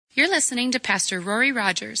You're listening to Pastor Rory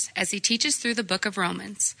Rodgers as he teaches through the book of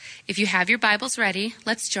Romans. If you have your Bibles ready,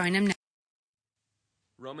 let's join him now.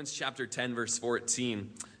 Romans chapter 10, verse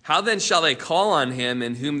 14. How then shall they call on him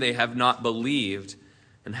in whom they have not believed?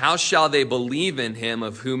 And how shall they believe in him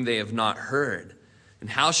of whom they have not heard?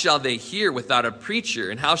 And how shall they hear without a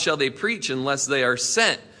preacher? And how shall they preach unless they are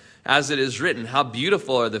sent? As it is written, how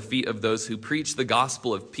beautiful are the feet of those who preach the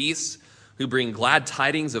gospel of peace, who bring glad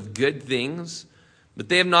tidings of good things. But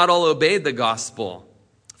they have not all obeyed the gospel.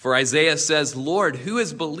 For Isaiah says, Lord, who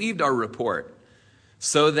has believed our report?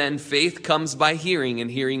 So then faith comes by hearing, and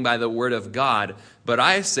hearing by the word of God. But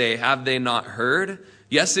I say, have they not heard?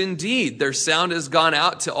 Yes, indeed, their sound has gone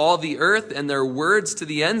out to all the earth, and their words to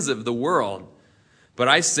the ends of the world. But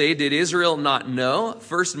I say, did Israel not know?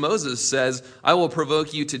 First Moses says, I will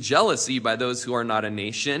provoke you to jealousy by those who are not a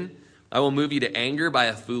nation. I will move you to anger by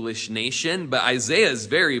a foolish nation. But Isaiah is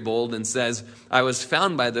very bold and says, I was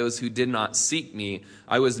found by those who did not seek me.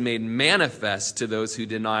 I was made manifest to those who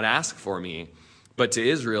did not ask for me. But to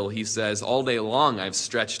Israel, he says, all day long I've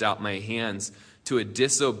stretched out my hands to a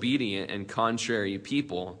disobedient and contrary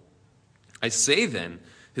people. I say then,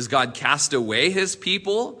 has God cast away his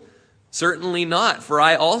people? Certainly not, for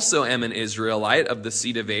I also am an Israelite of the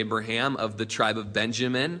seed of Abraham, of the tribe of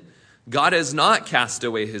Benjamin. God has not cast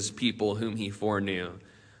away his people whom he foreknew.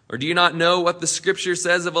 Or do you not know what the scripture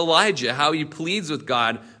says of Elijah, how he pleads with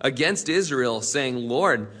God against Israel, saying,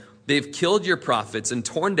 Lord, they've killed your prophets and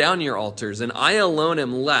torn down your altars, and I alone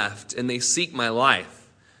am left, and they seek my life.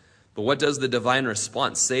 But what does the divine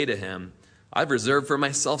response say to him? I've reserved for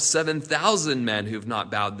myself 7,000 men who've not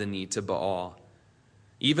bowed the knee to Baal.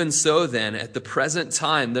 Even so then, at the present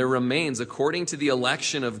time, there remains, according to the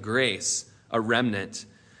election of grace, a remnant.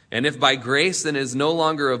 And if by grace, then it is no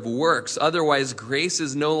longer of works. Otherwise, grace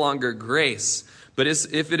is no longer grace. But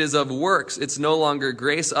if it is of works, it's no longer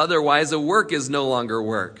grace. Otherwise, a work is no longer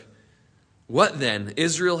work. What then?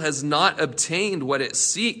 Israel has not obtained what it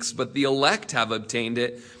seeks, but the elect have obtained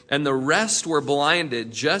it, and the rest were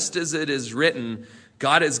blinded, just as it is written,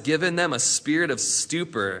 God has given them a spirit of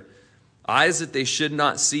stupor, eyes that they should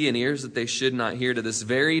not see and ears that they should not hear to this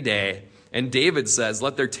very day. And David says,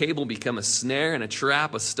 let their table become a snare and a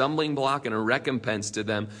trap, a stumbling block and a recompense to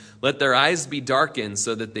them. Let their eyes be darkened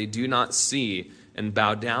so that they do not see, and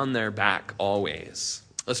bow down their back always.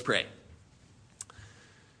 Let's pray.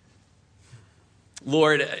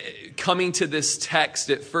 Lord, coming to this text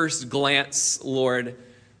at first glance, Lord,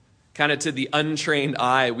 kind of to the untrained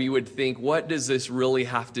eye, we would think, what does this really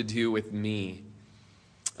have to do with me?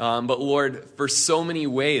 But Lord, for so many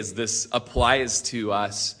ways this applies to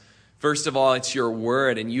us. First of all, it's your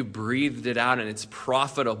word, and you breathed it out, and it's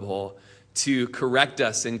profitable to correct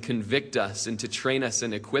us and convict us and to train us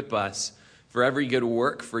and equip us for every good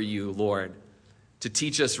work for you, Lord, to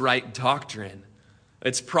teach us right doctrine.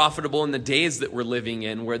 It's profitable in the days that we're living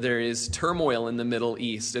in, where there is turmoil in the Middle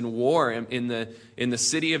East and war in the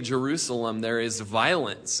city of Jerusalem. There is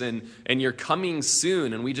violence, and you're coming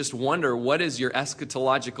soon, and we just wonder, what is your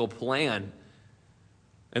eschatological plan?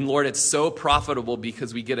 And Lord, it's so profitable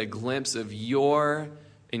because we get a glimpse of your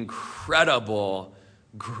incredible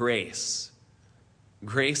grace.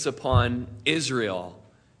 Grace upon Israel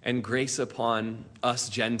and grace upon us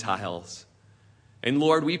Gentiles. And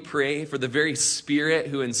Lord, we pray for the very Spirit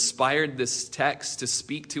who inspired this text to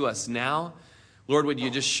speak to us now. Lord, would you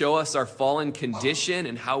just show us our fallen condition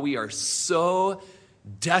and how we are so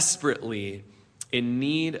desperately in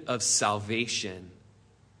need of salvation.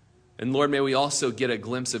 And Lord, may we also get a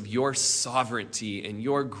glimpse of your sovereignty and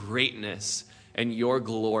your greatness and your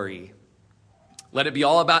glory. Let it be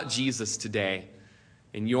all about Jesus today.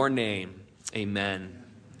 In your name, amen.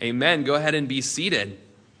 Amen. Go ahead and be seated.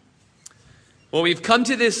 Well, we've come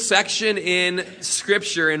to this section in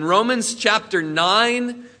Scripture in Romans chapter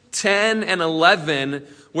 9, 10, and 11,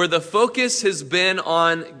 where the focus has been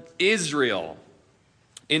on Israel.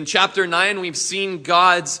 In chapter 9, we've seen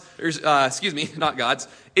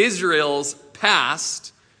Israel's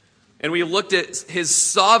past, and we looked at his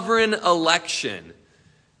sovereign election,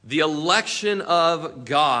 the election of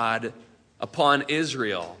God upon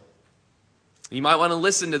Israel. You might want to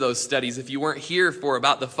listen to those studies if you weren't here for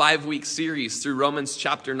about the 5-week series through Romans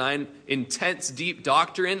chapter 9, intense, deep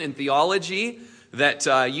doctrine and theology that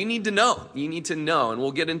you need to know. You need to know, and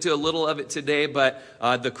we'll get into a little of it today, but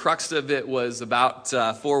the crux of it was about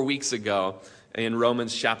 4 weeks ago in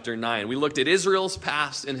Romans chapter 9. We looked at Israel's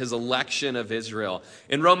past and his election of Israel.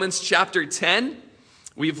 In Romans chapter 10,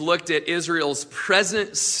 we've looked at Israel's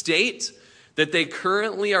present state, that they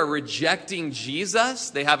currently are rejecting Jesus.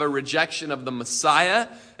 They have a rejection of the Messiah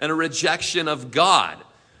and a rejection of God.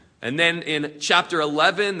 And then in chapter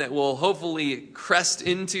 11 that we'll hopefully crest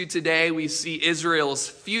into today, we see Israel's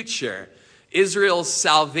future, Israel's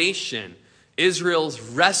salvation, Israel's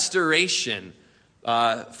restoration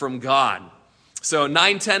from God. So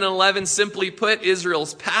 9, 10, and 11, simply put,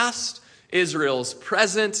 Israel's past, Israel's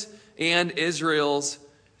present, and Israel's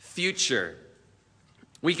future.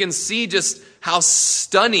 We can see just how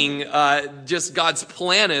stunning just God's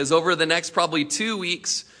plan is over the next probably 2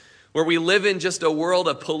 weeks, where we live in just a world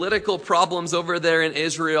of political problems over there in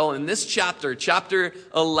Israel. And this chapter, chapter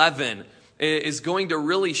 11, is going to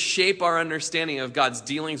really shape our understanding of God's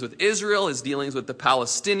dealings with Israel, his dealings with the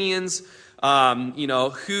Palestinians,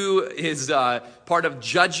 who is part of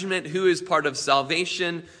judgment, who is part of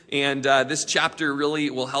salvation. And this chapter really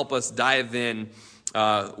will help us dive in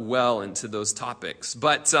well into those topics.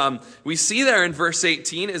 But we see there in verse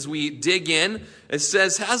 18, as we dig in, it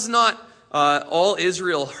says, has not all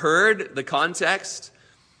Israel heard? The context.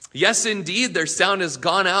 Yes, indeed, their sound has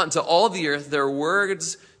gone out into all the earth, their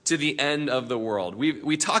words to the end of the world.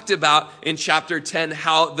 We talked about in chapter 10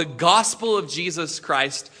 how the gospel of Jesus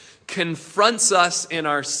Christ confronts us in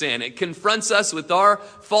our sin. It confronts us with our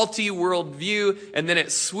faulty worldview, and then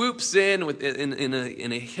it swoops in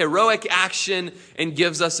a heroic action and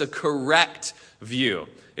gives us a correct view.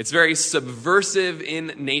 It's very subversive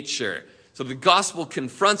in nature. So the gospel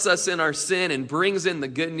confronts us in our sin and brings in the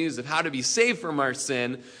good news of how to be saved from our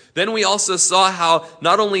sin. Then we also saw how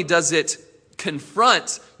not only does it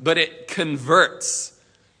confront, but it converts.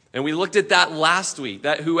 And we looked at that last week,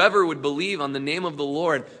 that whoever would believe on the name of the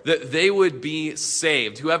Lord, that they would be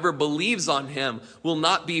saved. Whoever believes on him will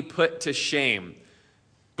not be put to shame.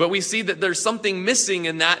 But we see that there's something missing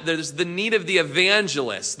in that. There's the need of the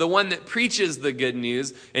evangelist, the one that preaches the good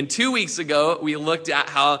news. And 2 weeks ago, we looked at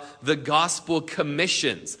how the gospel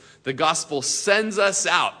commissions. The gospel sends us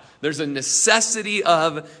out. There's a necessity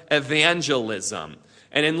of evangelism.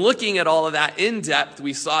 And in looking at all of that in depth,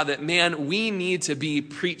 we saw that, man, we need to be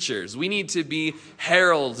preachers. We need to be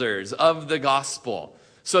heralders of the gospel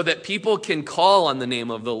so that people can call on the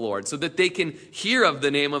name of the Lord, so that they can hear of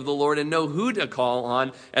the name of the Lord and know who to call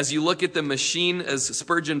on. As you look at the machine, as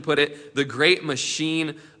Spurgeon put it, the great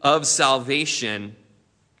machine of salvation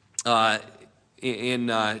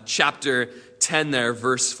in chapter 10 there,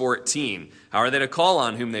 verse 14. How are they to call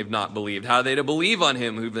on whom they've not believed? How are they to believe on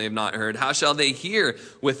him whom they've not heard? How shall they hear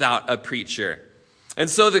without a preacher? And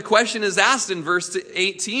so the question is asked in verse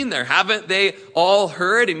 18 there. Haven't they all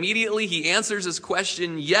heard? Immediately he answers his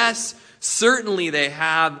question, yes, certainly they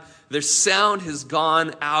have. Their sound has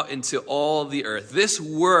gone out into all the earth. This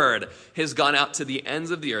word has gone out to the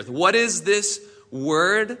ends of the earth. What is this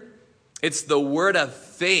word? It's the word of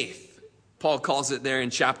faith. Paul calls it there in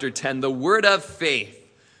chapter 10, the word of faith.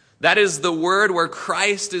 That is the word where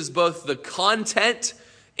Christ is both the content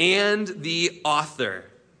and the author.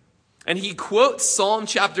 And he quotes Psalm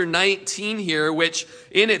chapter 19 here, which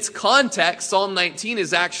in its context, Psalm 19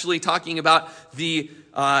 is actually talking about the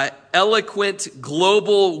eloquent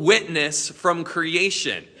global witness from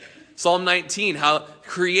creation. Psalm 19, how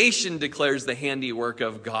creation declares the handiwork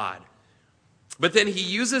of God. But then he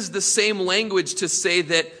uses the same language to say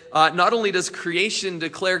that not only does creation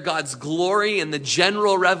declare God's glory and the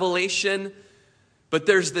general revelation, but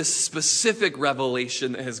there's this specific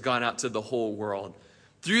revelation that has gone out to the whole world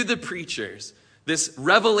through the preachers. This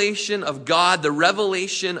revelation of God, the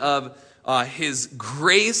revelation of his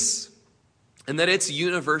grace, and that it's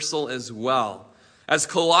universal as well. As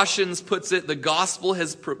Colossians puts it, the gospel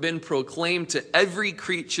has been proclaimed to every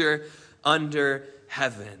creature under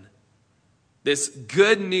heaven. This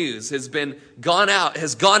good news has gone out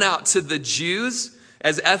to the Jews.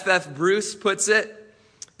 As F.F. Bruce puts it,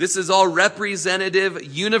 this is all representative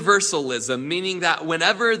universalism, meaning that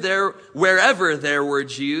wherever there were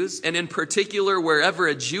Jews, and in particular wherever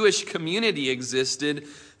a Jewish community existed,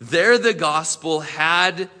 there the gospel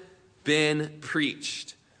had been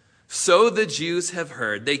preached. So the Jews have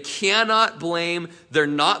heard. They cannot blame their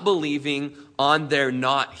not believing on their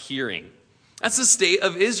not hearing. That's the state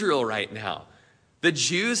of Israel right now. The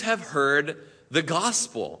Jews have heard the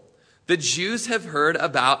gospel. The Jews have heard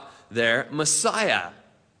about their Messiah.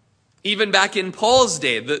 Even back in Paul's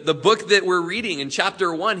day, the book that we're reading in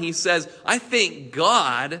chapter 1, he says, I thank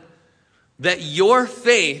God that your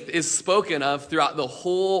faith is spoken of throughout the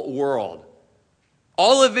whole world.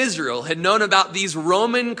 All of Israel had known about these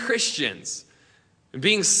Roman Christians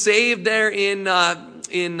being saved there in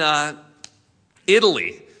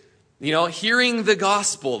Italy. You know, hearing the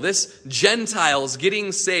gospel, this Gentiles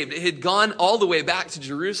getting saved. It had gone all the way back to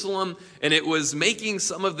Jerusalem, and it was making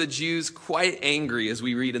some of the Jews quite angry, as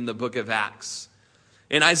we read in the book of Acts.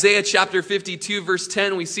 In Isaiah chapter 52, verse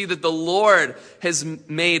 10, we see that the Lord has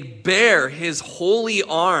made bare his holy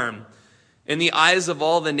arm in the eyes of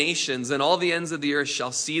all the nations, and all the ends of the earth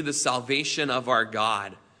shall see the salvation of our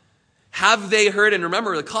God. Have they heard? And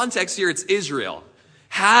remember, the context here, it's Israel.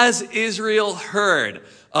 Has Israel heard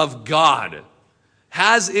of God?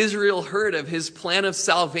 Has Israel heard of his plan of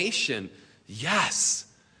salvation? Yes.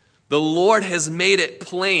 The Lord has made it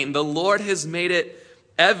plain. The Lord has made it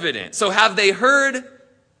evident. So have they heard?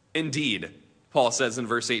 Indeed, Paul says in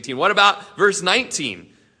verse 18. What about verse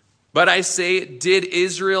 19? But I say, did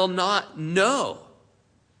Israel not know?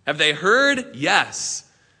 Have they heard? Yes.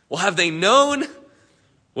 Well, have they known?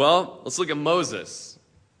 Well, let's look at Moses,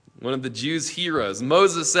 one of the Jews' heroes.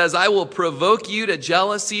 Moses says, I will provoke you to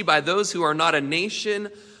jealousy by those who are not a nation.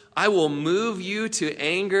 I will move you to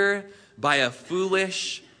anger by a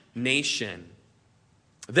foolish nation.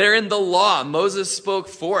 There in the law, Moses spoke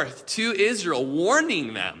forth to Israel,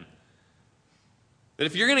 warning them that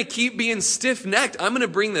if you're going to keep being stiff-necked, I'm going to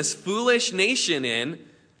bring this foolish nation in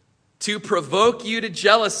to provoke you to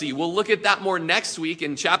jealousy. We'll look at that more next week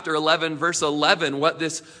in chapter 11, verse 11, what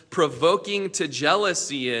this provoking to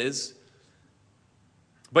jealousy is.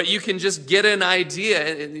 But you can just get an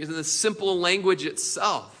idea in the simple language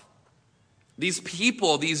itself. These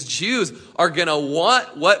people, these Jews, are going to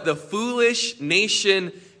want what the foolish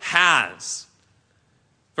nation has.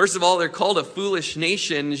 First of all, they're called a foolish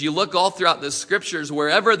nation. As you look all throughout the scriptures,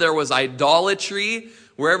 wherever there was idolatry,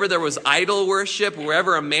 wherever there was idol worship,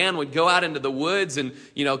 wherever a man would go out into the woods and,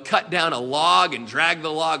 cut down a log and drag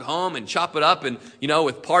the log home and chop it up. And,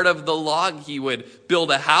 with part of the log, he would build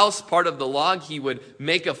a house. Part of the log, he would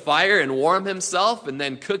make a fire and warm himself and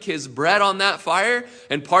then cook his bread on that fire.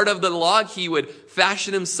 And part of the log, he would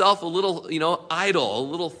fashion himself a little, idol, a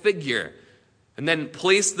little figure. And then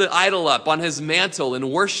place the idol up on his mantle and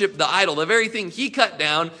worship the idol. The very thing he cut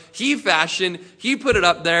down, he fashioned, he put it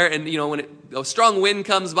up there. And, when a strong wind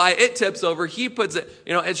comes by, it tips over, he puts it,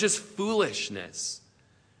 it's just foolishness.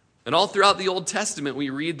 And all throughout the Old Testament, we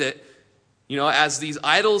read that, as these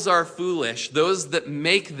idols are foolish, those that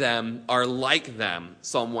make them are like them.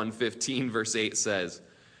 Psalm 115, verse 8 says,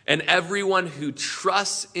 and everyone who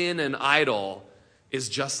trusts in an idol is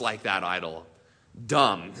just like that idol.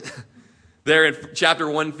 Dumb. There in chapter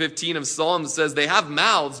 115 of Psalms, it says, they have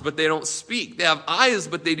mouths, but they don't speak. They have eyes,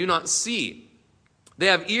 but they do not see. They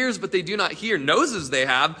have ears, but they do not hear. Noses they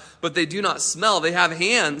have, but they do not smell. They have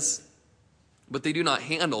hands, but they do not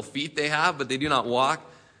handle. Feet they have, but they do not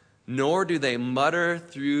walk. Nor do they mutter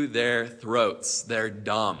through their throats. They're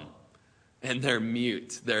dumb, and they're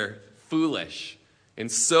mute. They're foolish.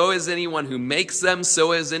 And so is anyone who makes them.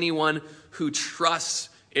 So is anyone who trusts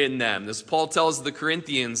in them. As Paul tells the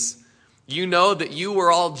Corinthians, you know that you were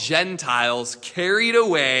all Gentiles carried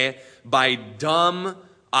away by dumb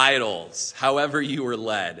idols, however you were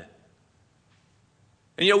led.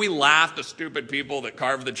 And we laugh, the stupid people that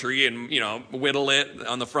carve the tree and, whittle it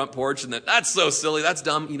on the front porch, and that's so silly, that's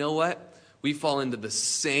dumb. You know what? We fall into the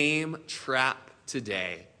same trap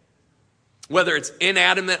today. Whether it's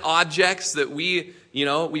inanimate objects that we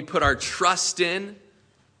put our trust in,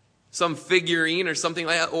 some figurine or something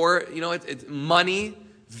like that, or, it's money,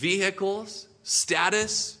 vehicles,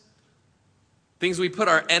 status, things we put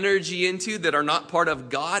our energy into that are not part of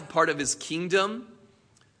God, part of his kingdom.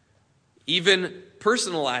 Even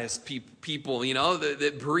personalized people,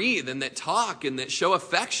 that breathe and that talk and that show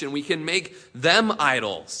affection, we can make them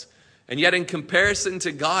idols. And yet in comparison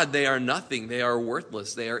to God, they are nothing. They are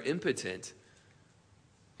worthless. They are impotent.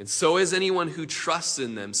 And so is anyone who trusts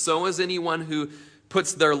in them. So is anyone who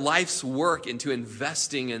puts their life's work into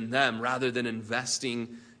investing in them rather than investing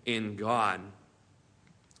in God.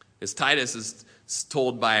 As Titus is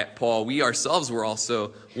told by Paul, we ourselves were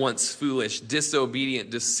also once foolish, disobedient,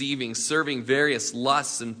 deceiving, serving various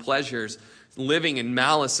lusts and pleasures, living in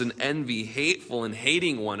malice and envy, hateful and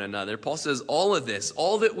hating one another. Paul says all of this,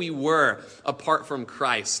 all that we were apart from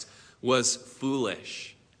Christ, was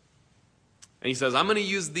foolish. And he says, I'm going to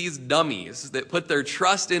use these dummies that put their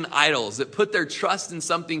trust in idols, that put their trust in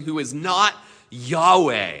something who is not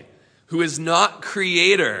Yahweh, who is not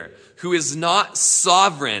creator, who is not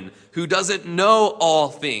sovereign, who doesn't know all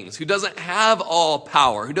things, who doesn't have all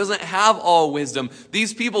power, who doesn't have all wisdom.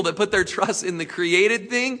 These people that put their trust in the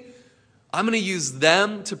created thing, I'm going to use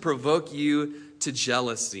them to provoke you to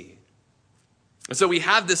jealousy. And so we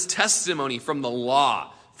have this testimony from the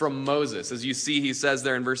law, from Moses. As you see, he says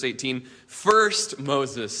there in verse 18, first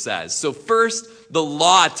Moses says. So first, the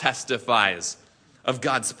law testifies of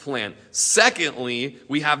God's plan. Secondly,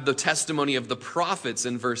 we have the testimony of the prophets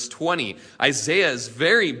in verse 20. Isaiah is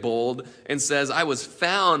very bold and says, I was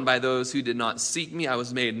found by those who did not seek me. I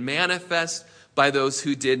was made manifest by those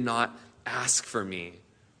who did not ask for me.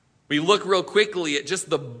 We look real quickly at just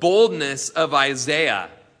the boldness of Isaiah,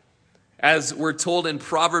 as we're told in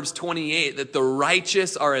Proverbs 28 that the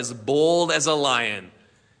righteous are as bold as a lion.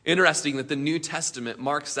 Interesting that the New Testament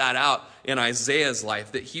marks that out in Isaiah's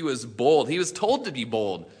life, that he was bold. He was told to be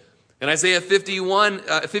bold. In Isaiah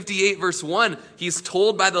 58 verse 1, he's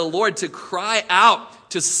told by the Lord to cry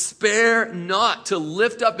out, to spare not, to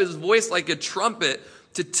lift up his voice like a trumpet,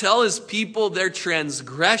 to tell his people their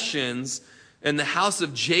transgressions and the house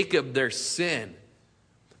of Jacob their sin.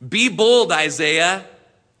 Be bold, Isaiah.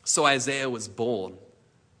 So Isaiah was bold.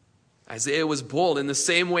 Isaiah was bold. In the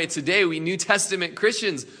same way today, we New Testament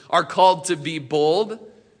Christians are called to be bold.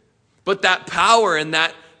 But that power and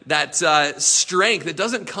that strength, it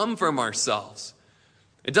doesn't come from ourselves.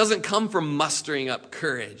 It doesn't come from mustering up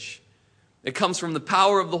courage. It comes from the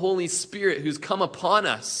power of the Holy Spirit who's come upon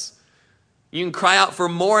us. You can cry out for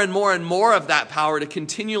more and more and more of that power to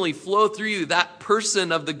continually flow through you. That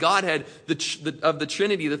person of the Godhead, of the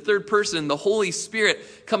Trinity, the third person, the Holy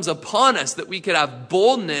Spirit comes upon us that we could have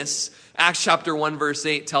boldness. Acts chapter 1 verse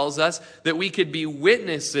 8 tells us that we could be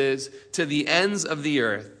witnesses to the ends of the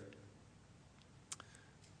earth.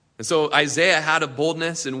 And so Isaiah had a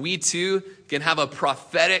boldness, and we too can have a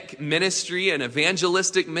prophetic ministry, an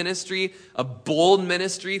evangelistic ministry, a bold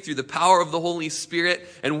ministry through the power of the Holy Spirit.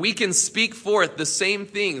 And we can speak forth the same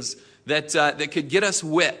things that could get us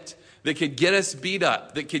whipped, that could get us beat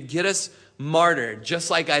up, that could get us martyred,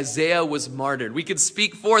 just like Isaiah was martyred. We could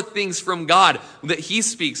speak forth things from God that he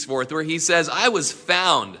speaks forth, where he says, I was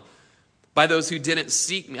found by those who didn't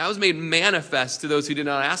seek me. I was made manifest to those who did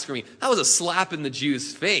not ask for me. That was a slap in the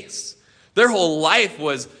Jews' face. Their whole life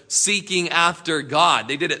was seeking after God.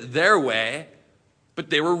 They did it their way, but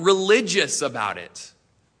they were religious about it.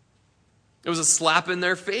 It was a slap in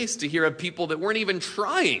their face to hear of people that weren't even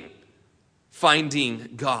trying,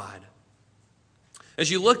 finding God. As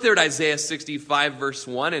you look there at Isaiah 65 verse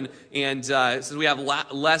 1, and since we have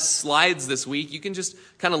less slides this week, you can just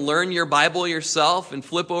kind of learn your Bible yourself and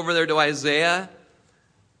flip over there to Isaiah.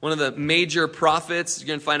 One of the major prophets you're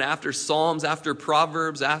going to find after Psalms, after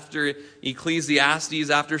Proverbs, after Ecclesiastes,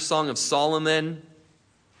 after Song of Solomon.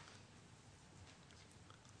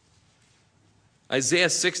 Isaiah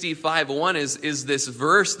 65:1 is this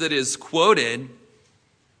verse that is quoted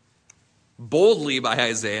boldly by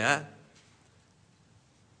Isaiah.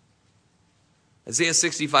 Isaiah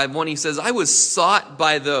 65:1, he says, I was sought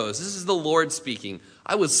by those. This is the Lord speaking.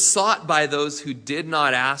 I was sought by those who did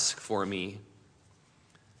not ask for me.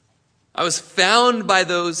 I was found by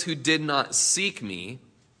those who did not seek me.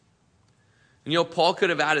 And Paul could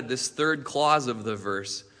have added this third clause of the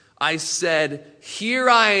verse. I said, here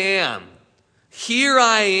I am,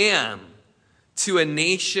 to a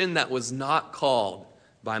nation that was not called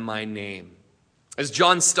by my name. As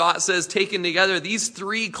John Stott says, taken together, these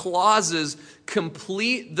three clauses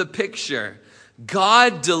complete the picture.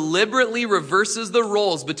 God deliberately reverses the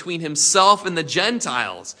roles between himself and the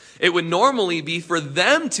Gentiles. It would normally be for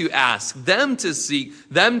them to ask, them to seek,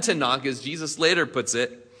 them to knock, as Jesus later puts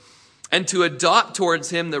it, and to adopt towards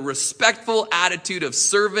him the respectful attitude of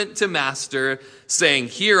servant to master, saying,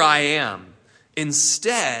 here I am.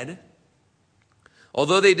 Instead,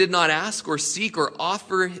 although they did not ask or seek or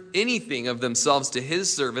offer anything of themselves to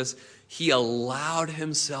his service, he allowed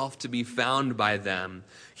himself to be found by them.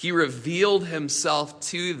 He revealed himself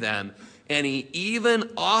to them, and he even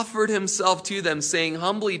offered himself to them, saying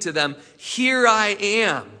humbly to them, here I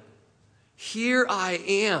am. Here I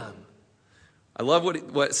am. I love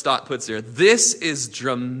what Stott puts there. This is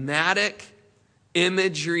dramatic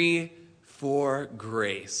imagery for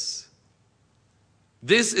grace.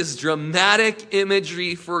 This is dramatic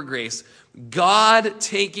imagery for grace. God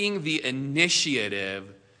taking the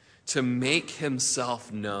initiative to make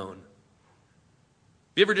himself known.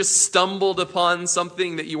 Have you ever just stumbled upon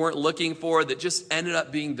something that you weren't looking for that just ended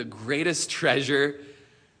up being the greatest treasure?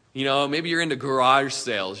 Maybe you're into garage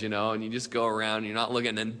sales, and you just go around and you're not looking,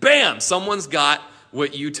 and then bam, someone's got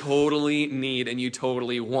what you totally need and you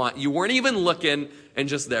totally want. You weren't even looking, and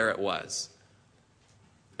just there it was.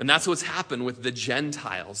 And that's what's happened with the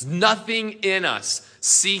Gentiles. Nothing in us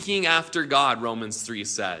seeking after God, Romans 3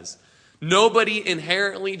 says. Nobody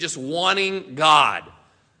inherently just wanting God,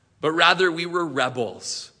 but rather we were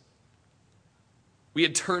rebels. We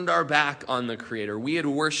had turned our back on the Creator. We had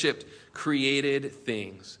worshiped created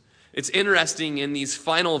things. It's interesting in these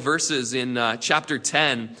final verses in chapter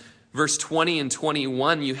 10, verse 20 and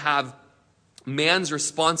 21, you have man's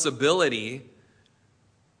responsibility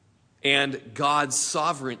and God's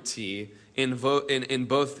sovereignty in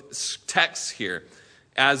both texts here.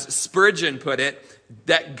 As Spurgeon put it,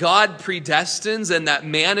 that God predestines and that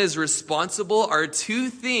man is responsible are two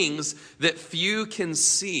things that few can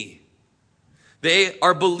see. They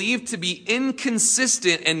are believed to be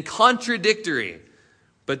inconsistent and contradictory,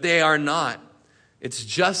 but they are not. It's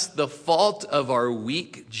just the fault of our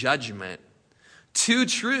weak judgment. Two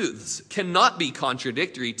truths cannot be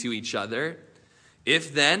contradictory to each other.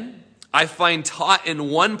 If then I find taught in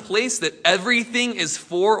one place that everything is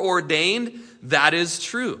foreordained, that is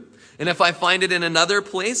true. And if I find it in another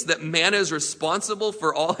place that man is responsible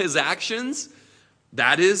for all his actions,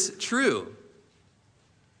 that is true.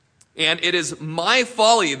 And it is my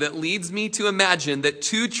folly that leads me to imagine that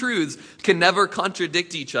two truths can never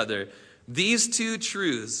contradict each other. These two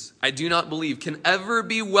truths, I do not believe, can ever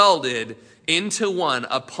be welded into one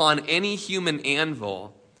upon any human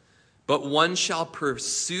anvil, but one shall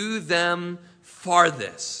pursue them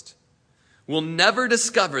farthest. Will never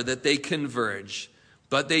discover that they converge,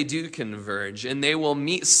 but they do converge, and they will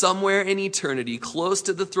meet somewhere in eternity close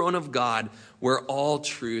to the throne of God where all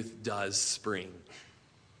truth does spring.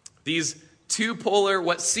 These two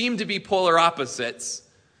what seem to be polar opposites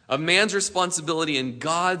of man's responsibility and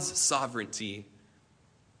God's sovereignty,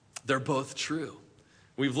 they're both true.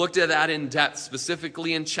 We've looked at that in depth,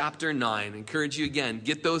 specifically in chapter 9. I encourage you again,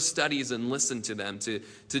 get those studies and listen to them to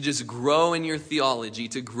just grow in your theology,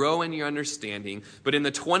 to grow in your understanding. But in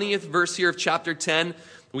the 20th verse here of chapter 10,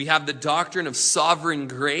 we have the doctrine of sovereign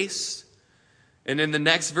grace. And in the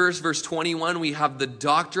next verse, verse 21, we have the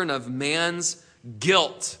doctrine of man's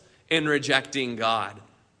guilt in rejecting God.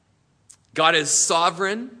 God is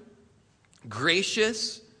sovereign,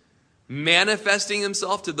 gracious, manifesting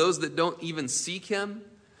himself to those that don't even seek him,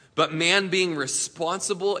 but man being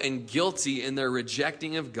responsible and guilty in their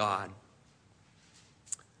rejecting of God.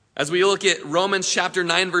 As we look at Romans chapter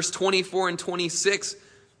 9, verse 24 and 26,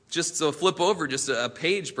 just so flip over just a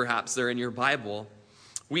page perhaps there in your Bible,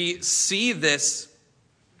 we see this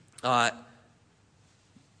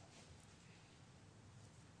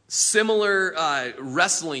similar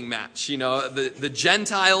wrestling match. You know, the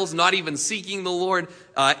Gentiles not even seeking the Lord,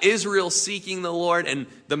 Israel seeking the Lord, and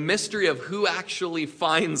the mystery of who actually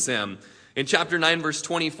finds him. In chapter 9, verse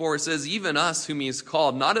 24, it says, even us whom he has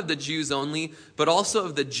called, not of the Jews only, but also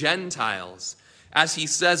of the Gentiles. As he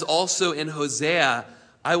says also in Hosea,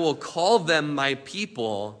 I will call them my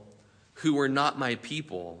people who were not my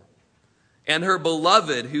people, and her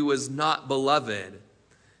beloved who was not beloved.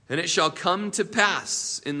 And it shall come to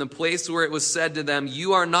pass in the place where it was said to them,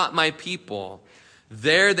 you are not my people,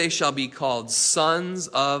 there they shall be called sons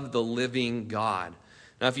of the living God.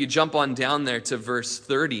 Now if you jump on down there to verse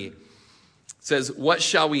 30, it says, what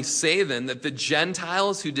shall we say then? That the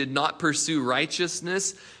Gentiles who did not pursue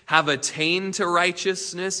righteousness have attained to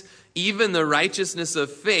righteousness, even the righteousness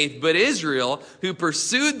of faith. But Israel, who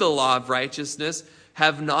pursued the law of righteousness,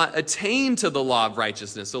 have not attained to the law of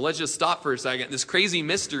righteousness. So let's just stop for a second. This crazy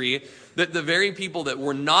mystery that the very people that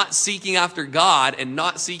were not seeking after God and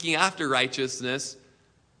not seeking after righteousness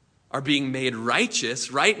are being made righteous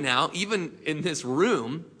right now, even in this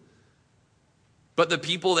room. But the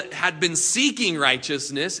people that had been seeking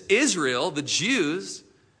righteousness, Israel, the Jews,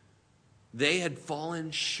 they had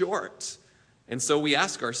fallen short. And so we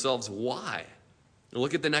ask ourselves, why?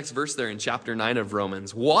 Look at the next verse there in chapter 9 of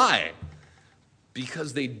Romans. Why?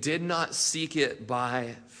 Because they did not seek it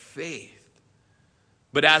by faith,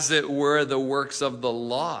 but as it were the works of the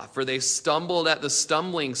law. For they stumbled at the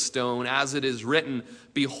stumbling stone, as it is written,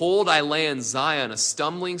 behold, I lay in Zion a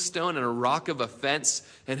stumbling stone and a rock of offense,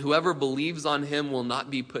 and whoever believes on him will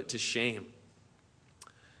not be put to shame.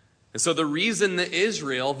 And so the reason that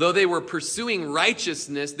Israel, though they were pursuing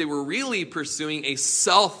righteousness, they were really pursuing a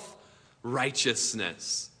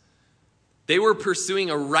self-righteousness. They were pursuing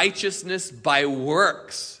a righteousness by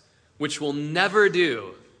works, which will never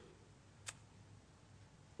do.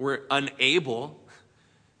 We're unable.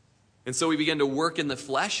 And so we begin to work in the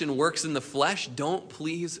flesh, and works in the flesh don't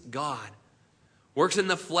please God. Works in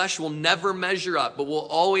the flesh will never measure up, but will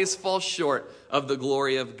always fall short of the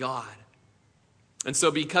glory of God. And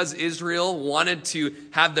so because Israel wanted to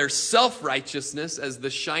have their self-righteousness as the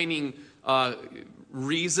shining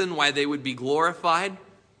reason why they would be glorified,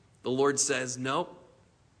 the Lord says, nope,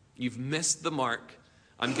 you've missed the mark.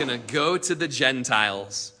 I'm going to go to the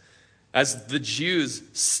Gentiles. As the Jews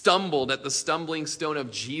stumbled at the stumbling stone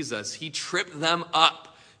of Jesus, he tripped them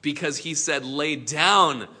up because he said, lay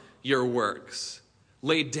down your works.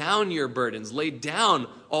 Lay down your burdens. Lay down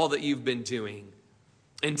all that you've been doing.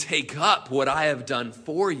 And take up what I have done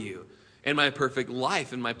for you. in my perfect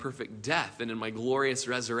life, in my perfect death, and in my glorious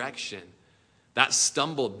resurrection. That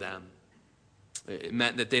stumbled them. It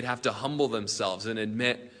meant that they'd have to humble themselves and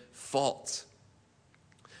admit fault.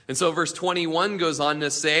 And so verse 21 goes on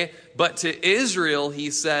to say, but to Israel, he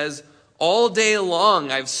says, all day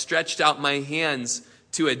long I've stretched out my hands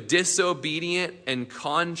to a disobedient and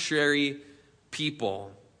contrary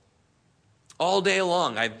people. All day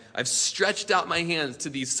long I've stretched out my hands to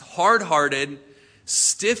these hard-hearted,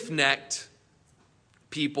 stiff-necked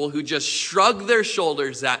people who just shrug their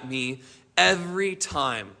shoulders at me every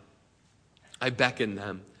time I beckon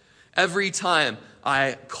them, every time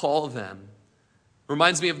I call them.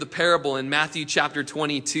 Reminds me of the parable in Matthew chapter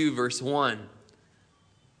 22, verse 1.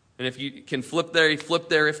 And if you can flip there, you flip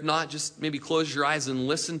there. If not, just maybe close your eyes and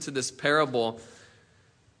listen to this parable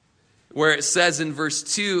where it says in verse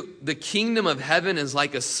 2, the kingdom of heaven is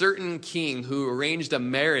like a certain king who arranged a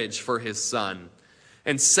marriage for his son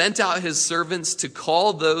and sent out his servants to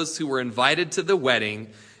call those who were invited to the wedding,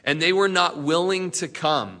 and they were not willing to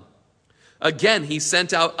come. Again, he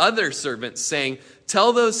sent out other servants saying,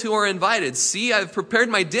 tell those who are invited, see, I've prepared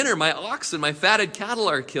my dinner, my oxen, my fatted cattle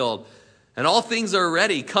are killed, and all things are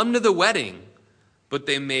ready. Come to the wedding. But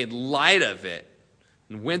they made light of it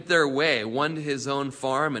and went their way, one to his own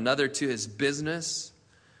farm, another to his business.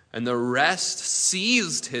 And the rest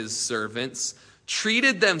seized his servants,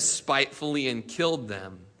 treated them spitefully, and killed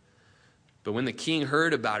them. But when the king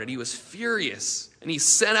heard about it, he was furious, and he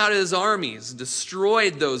sent out his armies,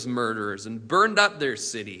 destroyed those murderers, and burned up their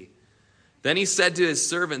city. Then he said to his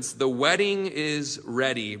servants, the wedding is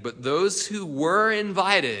ready, but those who were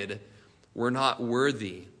invited were not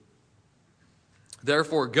worthy.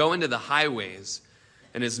 Therefore, go into the highways,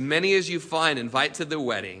 and as many as you find, invite to the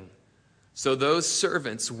wedding. So those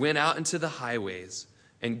servants went out into the highways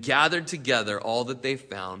and gathered together all that they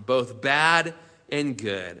found, both bad and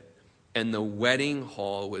good. And the wedding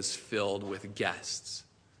hall was filled with guests.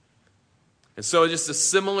 And so just a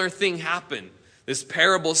similar thing happened. This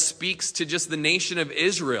parable speaks to just the nation of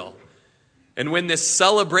Israel. And when this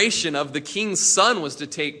celebration of the king's son was to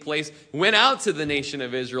take place, went out to the nation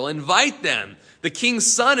of Israel, invite them. The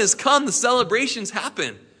king's son has come, the celebrations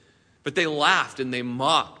happen. But they laughed and they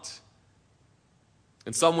mocked.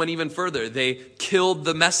 And some went even further. They killed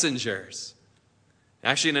the messengers.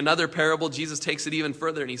 Actually, in another parable, Jesus takes it even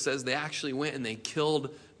further, and he says they actually went and they killed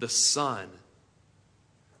the son.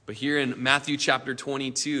 But here in Matthew chapter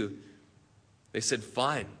 22, they said,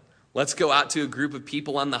 fine, let's go out to a group of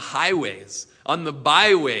people on the highways, on the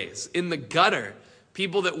byways, in the gutter,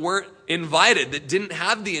 people that weren't invited, that didn't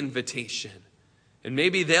have the invitation, and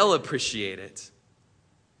maybe they'll appreciate it.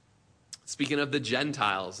 Speaking of the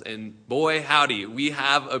Gentiles, and boy, howdy, we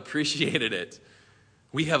have appreciated it.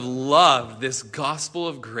 We have loved this gospel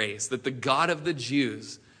of grace, that the God of the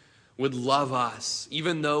Jews would love us,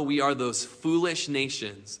 even though we are those foolish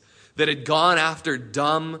nations that had gone after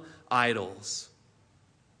dumb idols.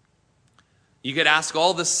 You could ask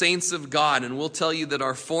all the saints of God, and we'll tell you that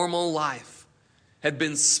our formal life had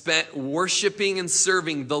been spent worshiping and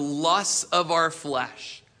serving the lusts of our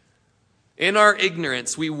flesh. In our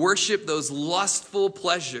ignorance, we worship those lustful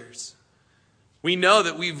pleasures. We know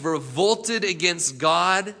that we've revolted against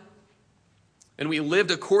God, and we lived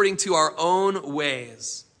according to our own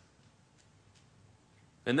ways.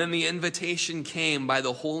 And then the invitation came by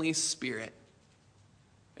the Holy Spirit,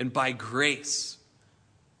 and by grace,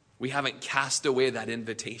 we haven't cast away that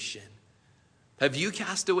invitation. Have you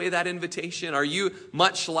cast away that invitation? Are you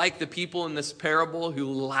much like the people in this parable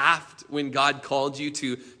who laughed when God called you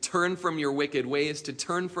to turn from your wicked ways, to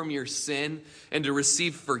turn from your sin, and to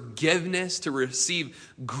receive forgiveness, to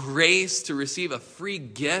receive grace, to receive a free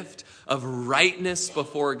gift of rightness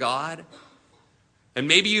before God? And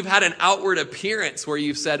maybe you've had an outward appearance where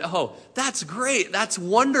you've said, oh, that's great, that's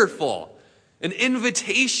wonderful. An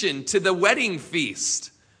invitation to the wedding feast.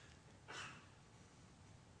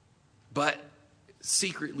 But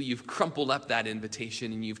secretly, you've crumpled up that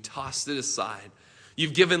invitation and you've tossed it aside.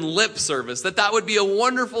 You've given lip service that would be a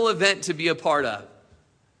wonderful event to be a part of.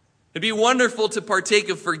 It'd be wonderful to partake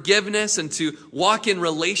of forgiveness and to walk in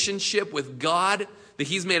relationship with God that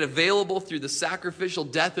he's made available through the sacrificial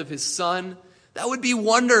death of his son. That would be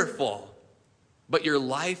wonderful. But your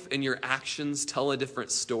life and your actions tell a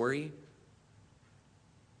different story.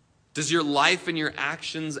 Does your life and your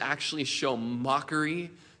actions actually show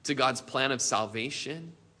mockery to God's plan of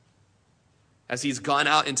salvation as he's gone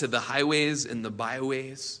out into the highways and the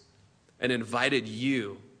byways and invited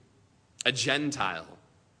you, a Gentile,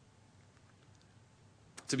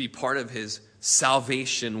 to be part of his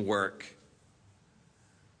salvation work?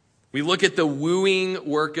 We look at the wooing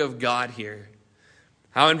work of God here.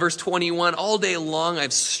 How in verse 21, all day long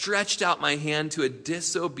I've stretched out my hand to a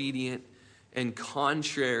disobedient and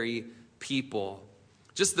contrary people.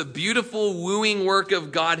 Just the beautiful wooing work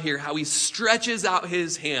of God here, how he stretches out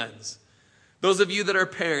his hands. Those of you that are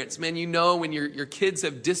parents, man, you know when your kids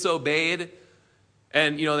have disobeyed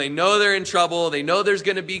and, they know they're in trouble, they know there's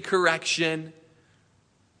going to be correction.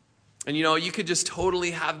 And, you could just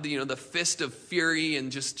totally have the fist of fury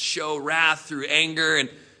and just show wrath through anger.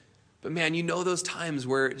 But man, those times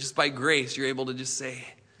where just by grace, you're able to just say,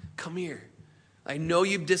 come here. I know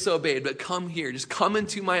you've disobeyed, but come here. Just come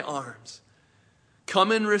into my arms.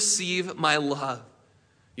 Come and receive my love.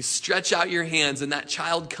 You stretch out your hands and that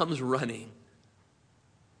child comes running.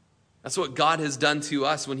 That's what God has done to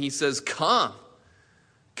us when he says, come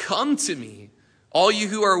to me, all you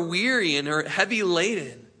who are weary and are heavy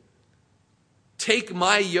laden. Take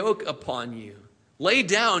my yoke upon you. Lay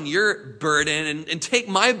down your burden and take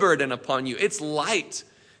my burden upon you. It's light.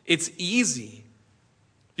 It's easy.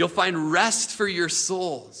 You'll find rest for your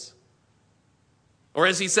souls. Or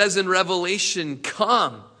as he says in Revelation,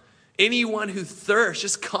 come. Anyone who thirsts,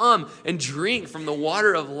 just come and drink from the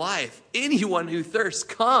water of life. Anyone who thirsts,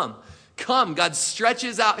 come. Come. God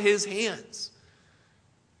stretches out his hands.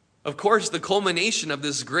 Of course, the culmination of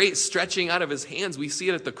this great stretching out of his hands, we see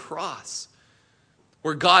it at the cross,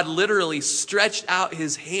 where God literally stretched out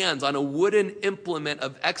his hands on a wooden implement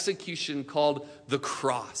of execution called the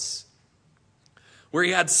cross, where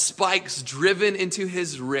he had spikes driven into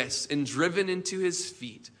his wrists and driven into his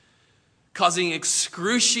feet, causing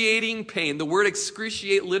excruciating pain. The word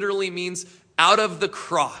excruciate literally means out of the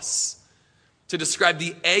cross, to describe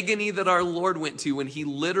the agony that our Lord went to when he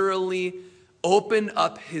literally opened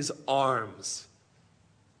up his arms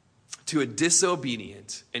to a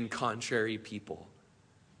disobedient and contrary people.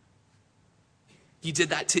 He did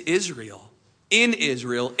that to Israel, in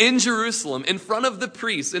Jerusalem, in front of the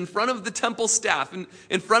priests, in front of the temple staff,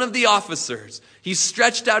 in front of the officers. He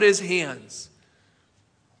stretched out his hands,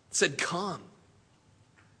 said, come.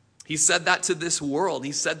 He said that to this world.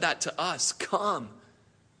 He said that to us, come.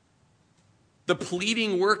 The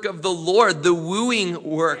pleading work of the Lord, the wooing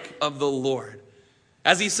work of the Lord.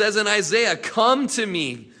 As he says in Isaiah, come to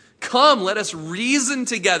me. Come, let us reason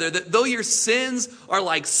together that though your sins are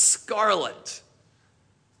like scarlet,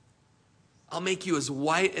 I'll make you as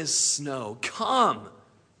white as snow. Come.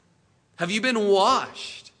 Have you been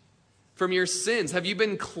washed from your sins? Have you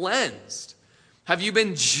been cleansed? Have you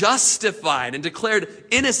been justified and declared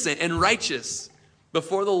innocent and righteous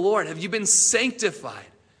before the Lord? Have you been sanctified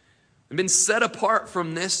and been set apart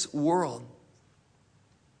from this world?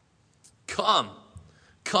 Come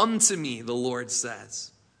to me, the Lord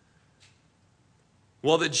says.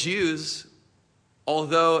 Well, the Jews,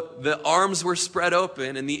 although the arms were spread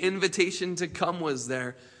open and the invitation to come was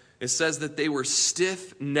there, it says that they were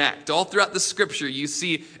stiff-necked. All throughout the scripture, you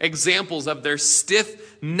see examples of their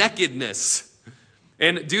stiff-neckedness.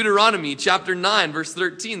 In Deuteronomy chapter 9, verse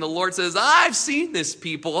 13, the Lord says, I've seen this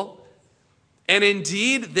people, and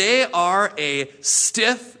indeed they are a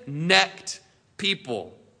stiff-necked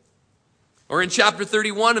people. Or in chapter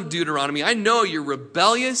 31 of Deuteronomy, I know you're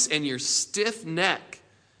rebellious and you're stiff-necked.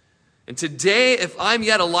 And today, if I'm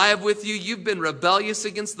yet alive with you, you've been rebellious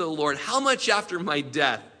against the Lord. How much after my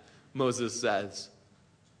death, Moses says.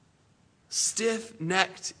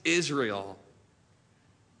 Stiff-necked Israel.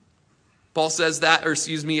 Paul says that,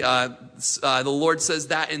 the Lord says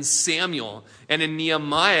that in Samuel and in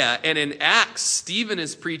Nehemiah and in Acts. Stephen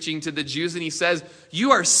is preaching to the Jews and he says,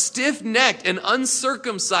 you are stiff-necked and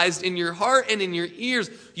uncircumcised in your heart and in your ears.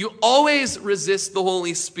 You always resist the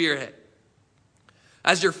Holy Spirit.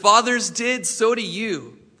 As your fathers did, so do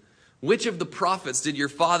you. Which of the prophets did your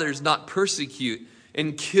fathers not persecute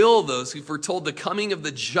and kill those who foretold the coming of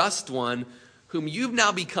the just one, whom you've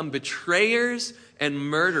now become betrayers and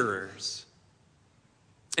murderers?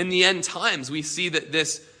 In the end times, we see that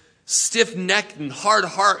this stiff-necked and hard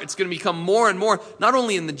heart, it's going to become more and more, not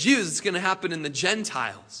only in the Jews, it's going to happen in the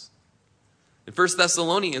Gentiles. In 1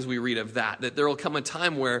 Thessalonians, we read of that there will come a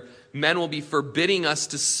time where men will be forbidding us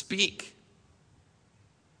to speak.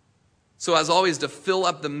 So as always, to fill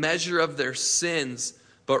up the measure of their sins,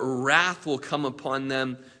 but wrath will come upon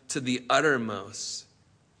them to the uttermost.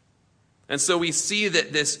 And so we see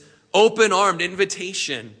that this open-armed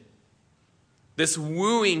invitation, this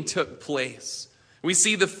wooing took place. We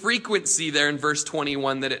see the frequency there in verse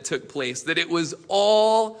 21 that it took place, that it was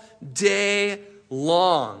all day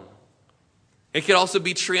long. It could also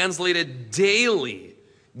be translated daily.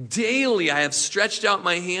 Daily I have stretched out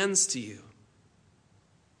my hands to you.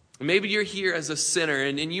 Maybe you're here as a sinner,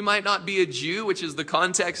 and you might not be a Jew, which is the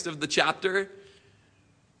context of the chapter.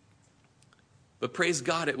 But praise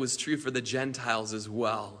God, it was true for the Gentiles as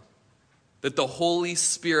well. That the Holy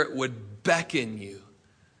Spirit would beckon you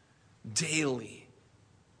daily.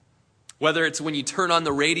 Whether it's when you turn on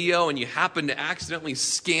the radio and you happen to accidentally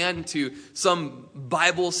scan to some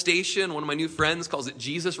Bible station. One of my new friends calls it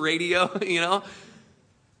Jesus Radio,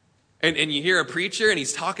 And you hear a preacher and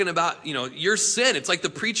he's talking about, your sin. It's like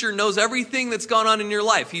the preacher knows everything that's gone on in your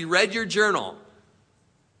life. He read your journal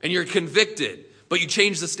and you're convicted. But you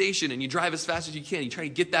change the station and you drive as fast as you can. You try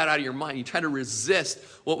to get that out of your mind. You try to resist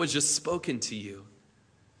what was just spoken to you.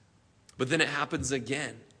 But then it happens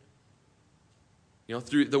again.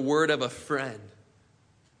 Through the word of a friend,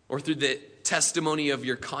 or through the testimony of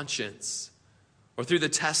your conscience, or through the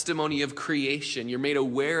testimony of creation. You're made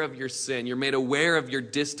aware of your sin. You're made aware of your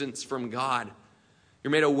distance from God.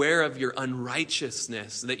 You're made aware of your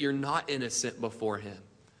unrighteousness, that you're not innocent before him.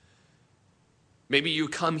 Maybe you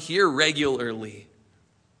come here regularly.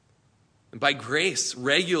 And by grace,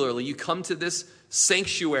 regularly, you come to this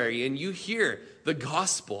sanctuary and you hear the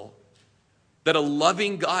gospel that a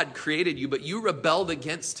loving God created you, but you rebelled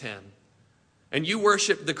against him. And you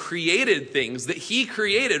worship the created things that he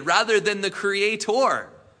created rather than the creator.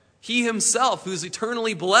 He himself, who's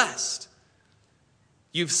eternally blessed.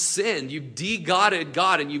 You've sinned, you've de-godded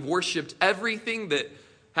God, and you've worshiped everything that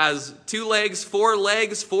has 2 legs, 4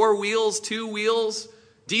 wheels, 2 wheels,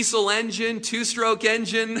 diesel engine, 2-stroke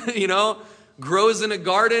engine, grows in a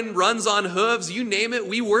garden, runs on hooves, you name it,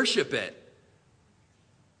 we worship it.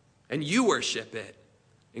 And you worship it.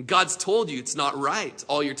 And God's told you it's not right.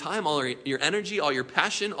 All your time, all your energy, all your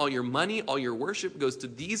passion, all your money, all your worship goes to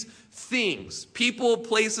these things. People,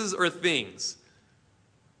 places, or things.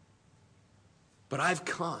 But I've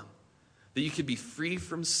come that you could be free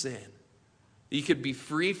from sin. That you could be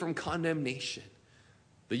free from condemnation.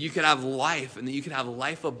 That you could have life and that you could have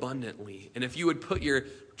life abundantly. And if you would put your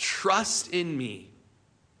trust in me,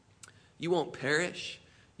 you won't perish.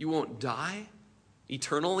 You won't die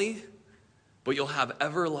eternally, but you'll have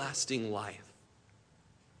everlasting life.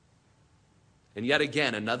 And yet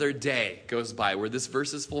again, another day goes by where this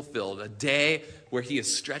verse is fulfilled, a day where he has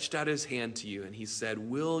stretched out his hand to you and he said,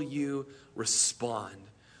 will you respond?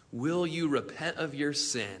 Will you repent of your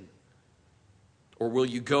sin? Or will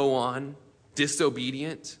you go on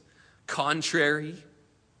disobedient, contrary?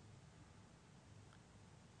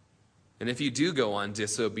 And if you do go on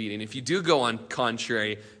disobedient, if you do go on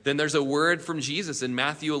contrary, then there's a word from Jesus in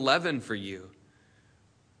Matthew 11 for you,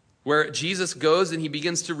 where Jesus goes and he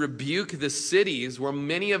begins to rebuke the cities where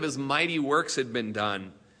many of his mighty works had been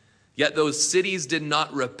done. Yet those cities did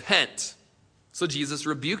not repent. So Jesus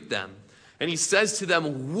rebuked them. And he says to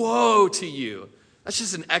them, woe to you. That's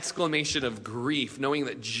just an exclamation of grief, knowing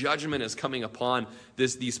that judgment is coming upon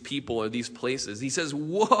these people or these places. He says,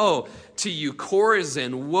 woe to you,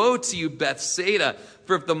 Chorazin, woe to you, Bethsaida,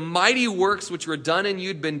 for if the mighty works which were done in you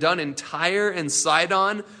had been done in Tyre and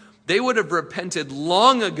Sidon, they would have repented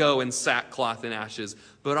long ago in sackcloth and ashes.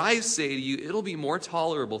 But I say to you, it'll be more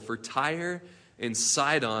tolerable for Tyre and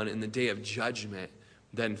Sidon in the day of judgment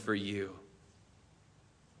than for you.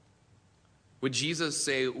 Would Jesus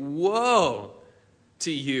say, woe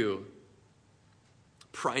to you,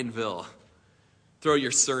 Prineville? Throw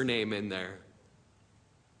your surname in there.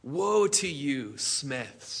 Woe to you,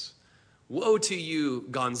 Smiths. Woe to you,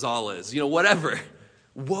 Gonzalez. Whatever.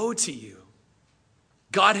 Woe to you.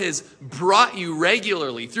 God has brought you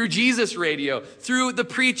regularly through Jesus Radio, through the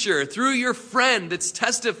preacher, through your friend that's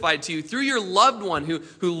testified to you, through your loved one who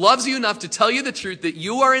loves you enough to tell you the truth that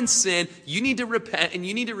you are in sin, you need to repent, and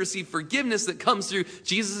you need to receive forgiveness that comes through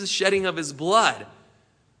Jesus' shedding of his blood.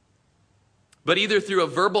 But either through a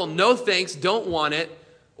verbal no thanks, don't want it,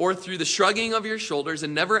 or through the shrugging of your shoulders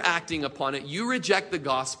and never acting upon it, you reject the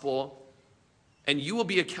gospel and you will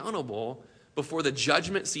be accountable before the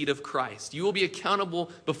judgment seat of Christ. You will be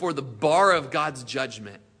accountable before the bar of God's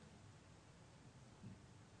judgment.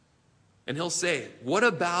 And he'll say, what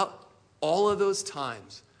about all of those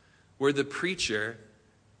times where the preacher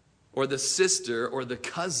or the sister or the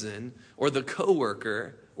cousin or the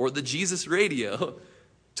coworker or the Jesus Radio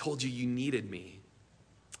told you you needed me?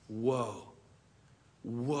 Woe.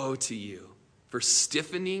 Woe to you for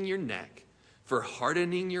stiffening your neck, for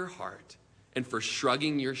hardening your heart, and for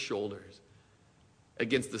shrugging your shoulders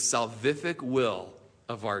against the salvific will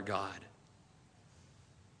of our God.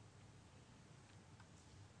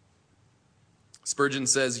 Spurgeon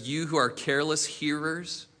says, you who are careless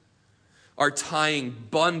hearers are tying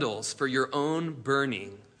bundles for your own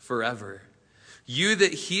burning forever. You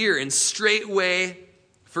that hear and straightway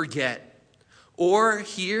forget, or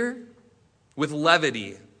hear with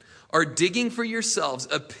levity, are digging for yourselves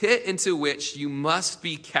a pit into which you must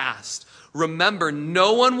be cast. Remember,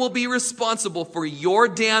 no one will be responsible for your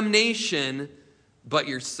damnation but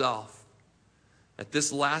yourself. At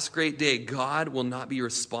this last great day, God will not be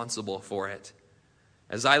responsible for it.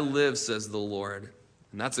 As I live, says the Lord,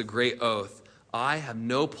 and that's a great oath, I have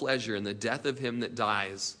no pleasure in the death of him that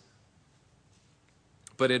dies,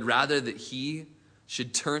 but I'd rather that he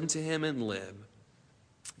should turn to him and live.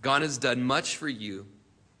 God has done much for you.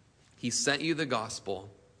 He sent you the gospel.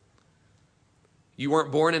 You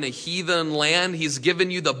weren't born in a heathen land. He's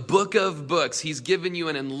given you the book of books. He's given you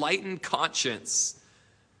an enlightened conscience.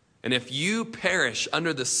 And if you perish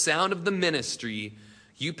under the sound of the ministry,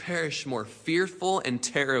 you perish more fearful and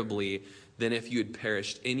terribly than if you had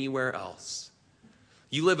perished anywhere else.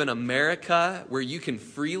 You live in America where you can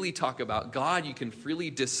freely talk about God. You can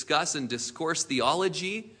freely discuss and discourse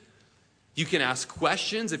theology. You can ask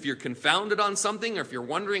questions if you're confounded on something, or if you're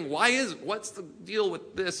wondering, what's the deal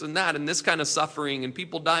with this and that and this kind of suffering and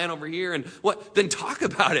people dying over here and what? Then talk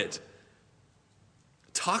about it.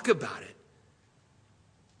 Talk about it.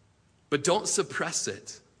 But don't suppress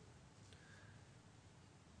it.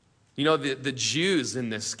 You know, the Jews in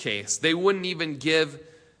this case, they wouldn't even give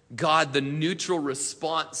God the neutral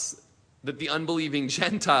response that the unbelieving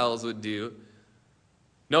Gentiles would do.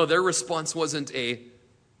 No, their response wasn't a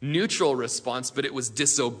neutral response, but it was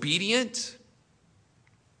disobedient.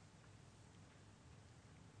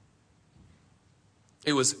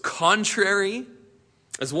 It was contrary.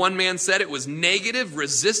 As one man said, it was negative,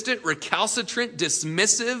 resistant, recalcitrant,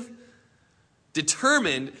 dismissive,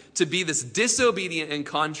 determined to be this disobedient and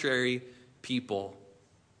contrary people.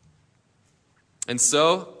 And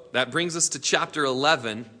so, that brings us to chapter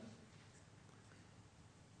 11.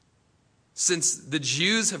 Since the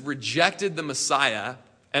Jews have rejected the Messiah,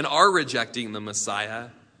 and are rejecting the Messiah,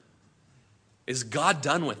 is God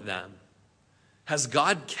done with them? Has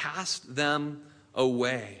God cast them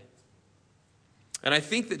away? And I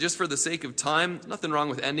think that just for the sake of time, nothing wrong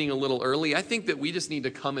with ending a little early. I think that we just need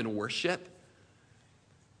to come and worship.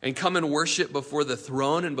 And come and worship before the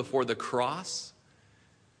throne and before the cross.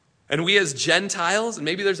 And we as Gentiles, and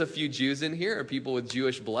maybe there's a few Jews in here, or people with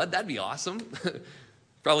Jewish blood, that'd be awesome.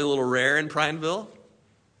 Probably a little rare in Prineville.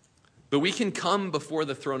 But we can come before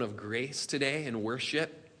the throne of grace today and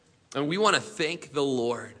worship. And we want to thank the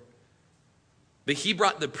Lord that he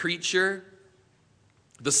brought the preacher,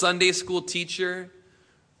 the Sunday school teacher,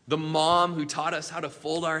 the mom who taught us how to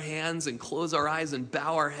fold our hands and close our eyes and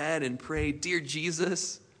bow our head and pray, "Dear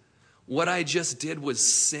Jesus, what I just did was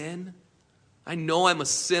sin. I know I'm a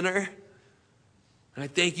sinner. And I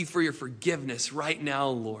thank you for your forgiveness right now,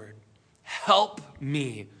 Lord. Help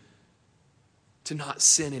me to not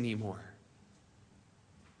sin anymore."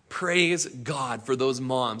 Praise God for those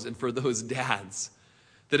moms and for those dads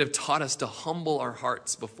that have taught us to humble our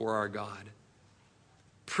hearts before our God.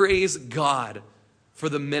 Praise God for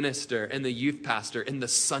the minister and the youth pastor and the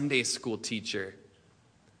Sunday school teacher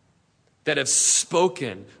that have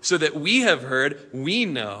spoken so that we have heard, we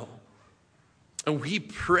know, and we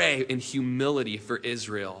pray in humility for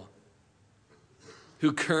Israel,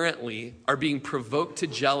 who currently are being provoked to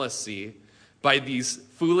jealousy by these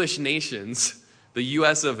foolish nations, the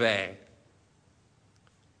US of A.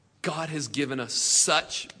 God has given us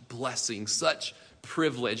such blessing, such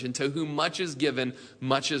privilege, and to whom much is given,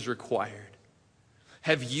 much is required.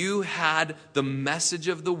 Have you had the message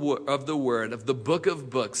of the word, of the book of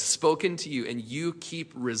books spoken to you, and you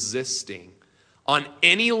keep resisting on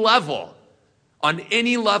any level? On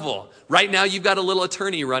any level. Right now, you've got a little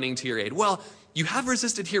attorney running to your aid. Well, you have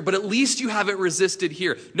resisted here, but at least you haven't resisted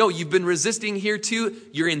here. No, you've been resisting here too.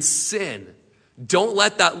 You're in sin. Don't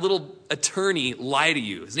let that little attorney lie to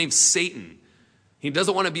you. His name's Satan. He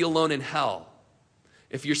doesn't want to be alone in hell.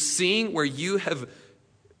 If you're seeing where you have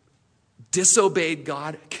disobeyed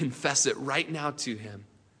God, confess it right now to him.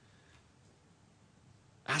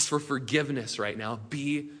 Ask for forgiveness right now.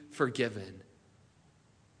 Be forgiven.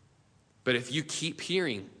 But if you keep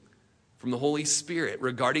hearing from the Holy Spirit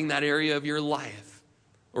regarding that area of your life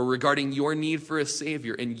or regarding your need for a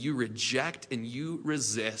Savior and you reject and you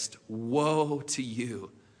resist, woe to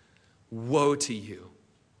you. Woe to you.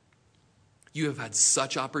 You have had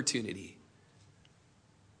such opportunity.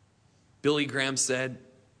 Billy Graham said,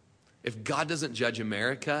 if God doesn't judge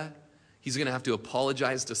America, he's going to have to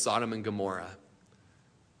apologize to Sodom and Gomorrah.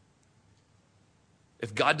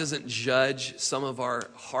 If God doesn't judge some of our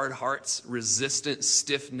hard hearts, resistant,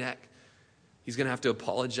 stiff neck, he's going to have to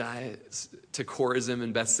apologize to Chorazin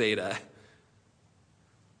and Bethsaida.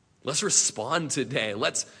 Let's respond today.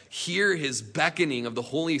 Let's hear his beckoning of the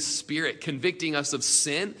Holy Spirit, convicting us of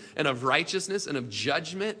sin and of righteousness and of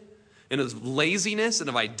judgment and of laziness and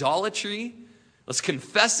of idolatry. Let's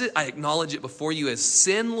confess it. I acknowledge it before you as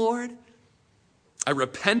sin, Lord. I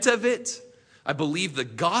repent of it. I believe the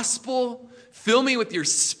gospel. Fill me with your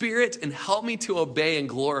Spirit and help me to obey and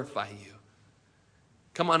glorify you.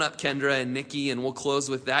 Come on up, Kendra and Nikki, and we'll close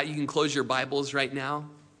with that. You can close your Bibles right now.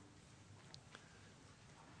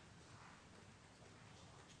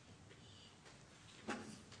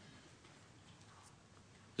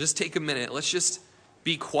 Just take a minute. Let's just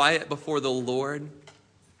be quiet before the Lord.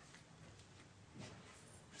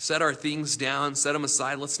 Set our things down, set them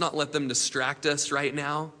aside. Let's not let them distract us right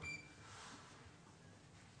now.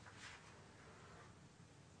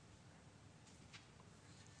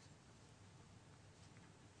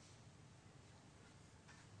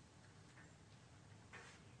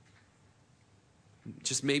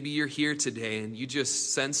 Just maybe you're here today and you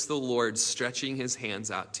just sense the Lord stretching his hands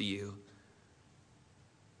out to you.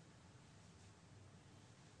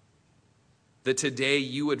 That today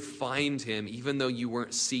you would find him even though you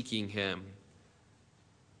weren't seeking him.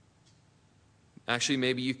 Actually,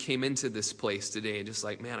 maybe you came into this place today just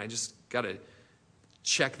like, man, I just got to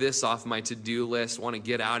check this off my to-do list, want to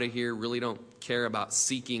get out of here, really don't care about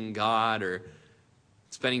seeking God or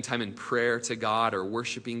spending time in prayer to God or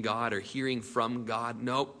worshiping God or hearing from God.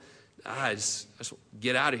 Nope, I just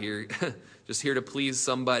get out of here. Just here to please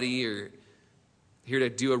somebody or here to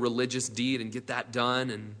do a religious deed and get that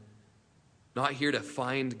done and not here to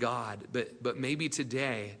find God, but maybe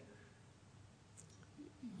today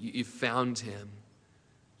you found him.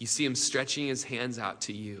 You see him stretching his hands out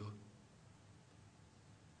to you.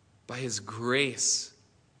 By his grace,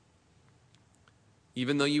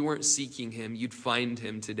 even though you weren't seeking him, you'd find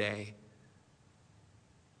him today.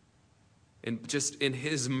 And just in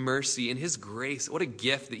his mercy, in his grace, what a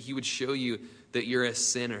gift that he would show you that you're a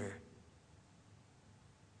sinner.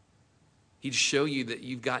 He'd show you that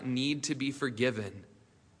you've got need to be forgiven.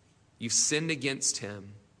 You've sinned against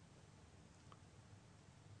him.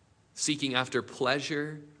 Seeking after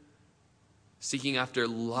pleasure, seeking after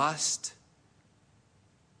lust,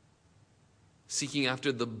 seeking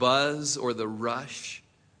after the buzz or the rush,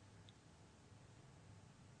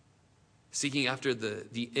 seeking after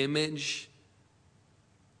the image,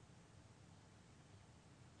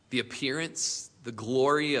 the appearance, the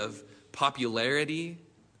glory of popularity.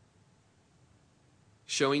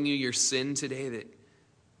 Showing you your sin today, that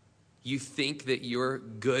you think that you're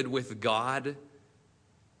good with God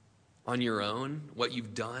on your own, what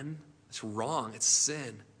you've done. It's wrong. It's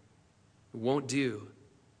sin. It won't do.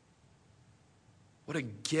 What a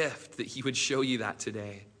gift that he would show you that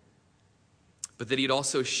today. But that he'd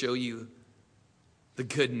also show you the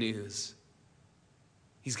good news.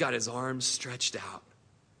 He's got his arms stretched out.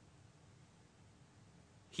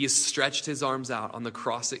 He has stretched his arms out on the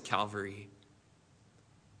cross at Calvary.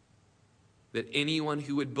 That anyone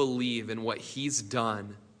who would believe in what he's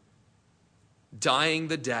done, dying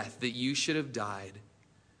the death that you should have died,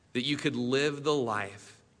 that you could live the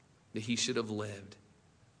life that he should have lived.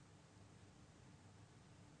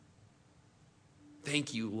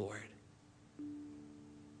 Thank you, Lord.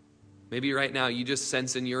 Maybe right now you just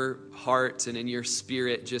sense in your heart and in your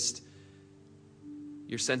spirit just,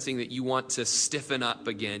 you're sensing that you want to stiffen up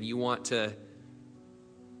again. You want to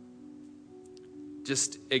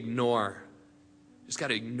just ignore. Just got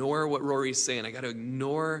to ignore what Rory's saying. I got to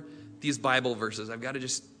ignore these Bible verses. I've got to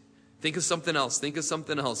just think of something else. Think of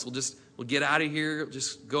something else. We'll get out of here.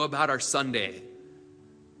 Just go about our Sunday.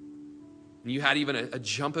 And you had even a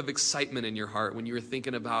jump of excitement in your heart when you were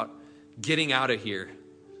thinking about getting out of here.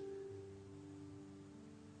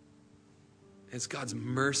 It's God's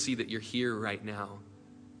mercy that you're here right now.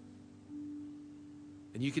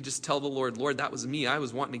 And you could just tell the Lord, Lord, that was me. I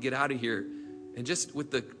was wanting to get out of here. And just with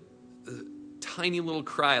the tiny little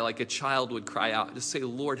cry like a child would cry out, just say,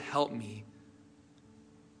 Lord, help me.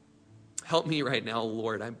 Help me right now,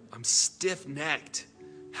 Lord. I'm stiff-necked.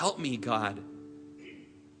 Help me, God.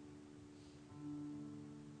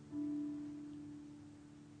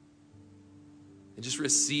 And just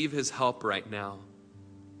receive his help right now.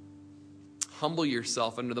 Humble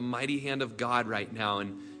yourself under the mighty hand of God right now,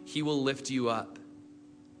 and he will lift you up.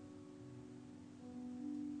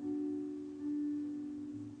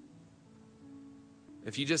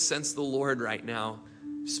 If you just sense the Lord right now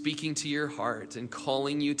speaking to your heart and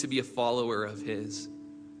calling you to be a follower of his,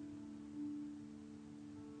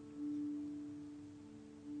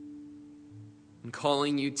 and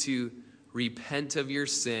calling you to repent of your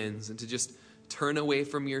sins and to just turn away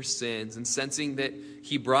from your sins, and sensing that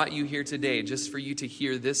he brought you here today just for you to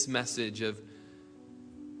hear this message of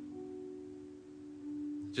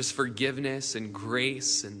just forgiveness and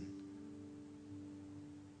grace and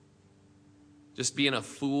just being a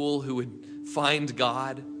fool who would find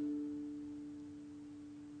God.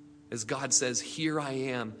 As God says, here I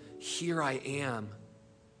am, here I am.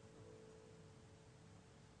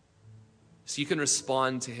 So you can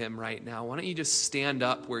respond to him right now. Why don't you just stand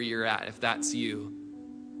up where you're at if that's you?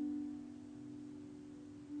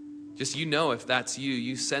 Just if that's you.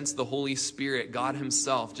 You sense the Holy Spirit, God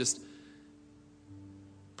himself, just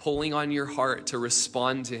pulling on your heart to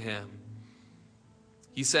respond to him.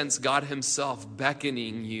 You sense God himself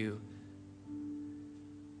beckoning you,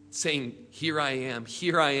 saying, here I am,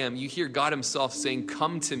 here I am. You hear God himself saying,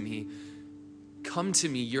 come to me,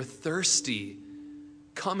 you're thirsty.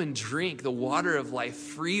 Come and drink the water of life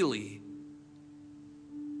freely.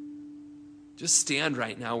 Just stand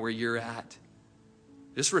right now where you're at.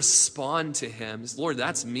 Just respond to him. Lord,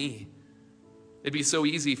 that's me. It'd be so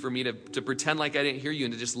easy for me to pretend like I didn't hear you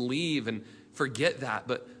and to just leave and forget that.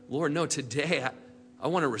 But Lord, no, today I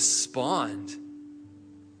want to respond.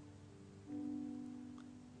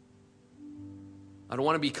 I don't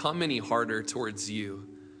want to become any harder towards you.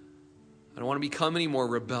 I don't want to become any more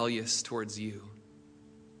rebellious towards you.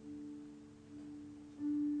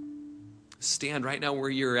 Stand right now where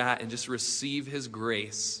you're at and just receive his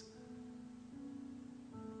grace.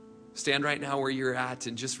 Stand right now where you're at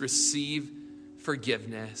and just receive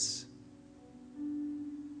forgiveness.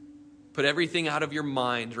 Put everything out of your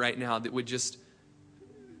mind right now that would just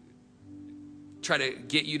try to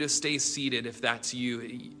get you to stay seated if that's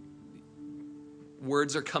you.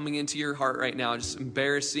 Words are coming into your heart right now, just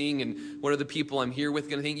embarrassing, and what are the people I'm here with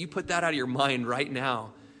going to think? You put that out of your mind right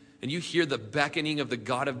now. And you hear the beckoning of the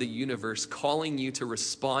God of the universe calling you to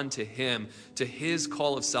respond to him, to his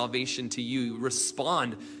call of salvation to you.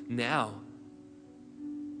 Respond now.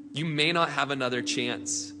 You may not have another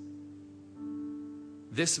chance.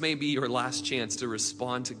 This may be your last chance to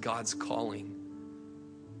respond to God's calling.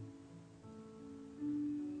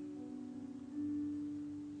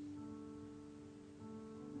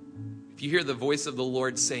 If you hear the voice of the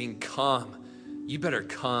Lord saying, come, you better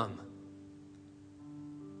come.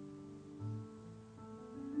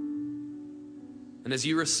 And as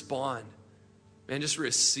you respond, man, just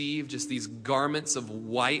receive just these garments of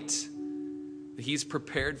white that he's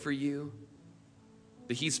prepared for you,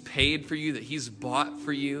 that he's paid for you, that he's bought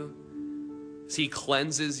for you. As he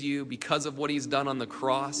cleanses you because of what he's done on the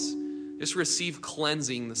cross, just receive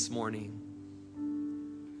cleansing this morning.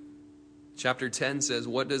 Chapter 10 says,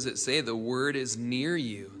 what does it say? The word is near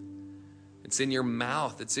you. It's in your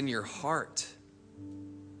mouth. It's in your heart.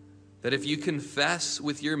 That if you confess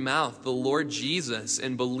with your mouth the Lord Jesus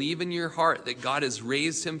and believe in your heart that God has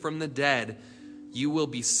raised him from the dead, you will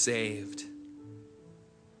be saved.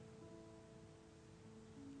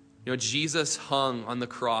 Jesus hung on the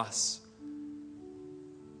cross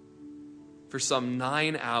for some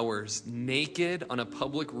 9 hours, naked on a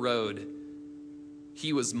public road.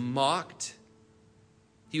 He was mocked.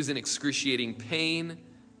 He was in excruciating pain.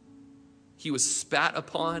 He was spat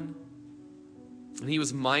upon. And he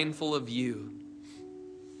was mindful of you.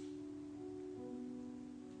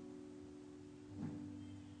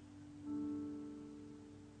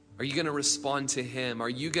 Are you going to respond to him? Are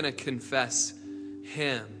you going to confess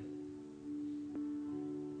him?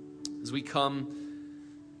 As we come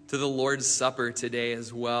to the Lord's Supper today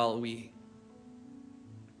as well, we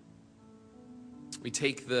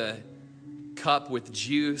take the cup with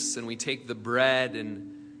juice and we take the bread,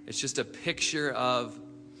 and it's just a picture of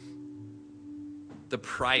the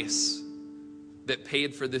price that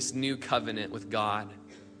paid for this new covenant with God.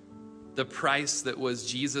 The price that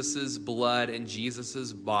was Jesus's blood and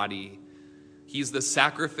Jesus's body. He's the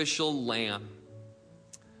sacrificial lamb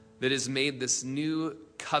that has made this new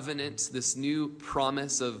covenant, this new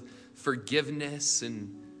promise of forgiveness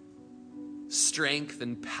and strength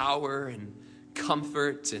and power and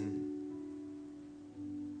comfort and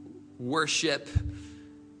worship.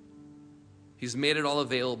 He's made it all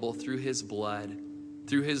available through his blood,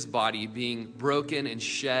 through his body being broken and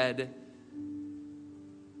shed.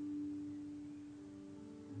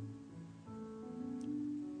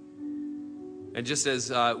 And just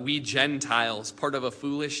as we Gentiles, part of a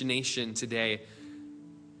foolish nation today,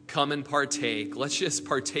 come and partake, let's just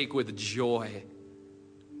partake with joy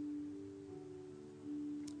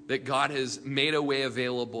that God has made a way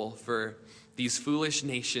available for these foolish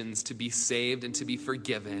nations to be saved and to be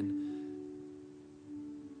forgiven.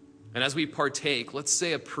 And as we partake, let's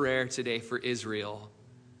say a prayer today for Israel,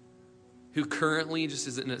 who currently just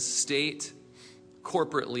is in a state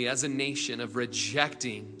corporately as a nation of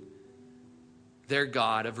rejecting their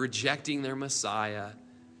God, of rejecting their Messiah,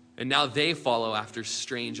 and now they follow after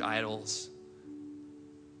strange idols.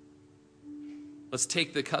 Let's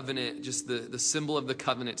take the covenant, just the symbol of the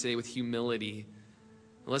covenant today with humility.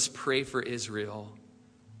 Let's pray for Israel.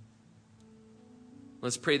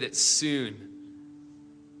 Let's pray that soon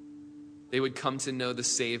they would come to know the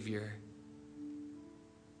Savior.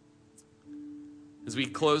 As we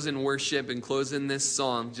close in worship and close in this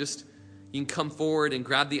song, just you can come forward and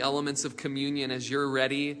grab the elements of communion as you're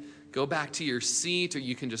ready. Go back to your seat, or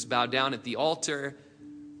you can just bow down at the altar.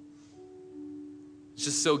 It's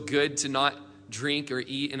just so good to not drink or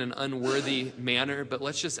eat in an unworthy manner, but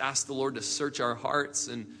let's just ask the Lord to search our hearts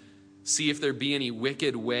and see if there be any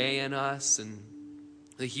wicked way in us, and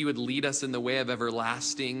that he would lead us in the way of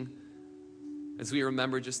everlasting as we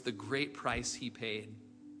remember just the great price he paid.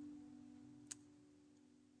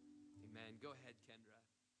 Amen. Go ahead, Kendra.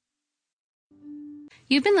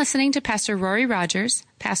 You've been listening to Pastor Rory Rodgers,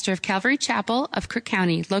 pastor of Calvary Chapel of Crook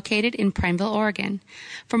County, located in Prineville, Oregon.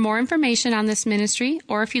 For more information on this ministry,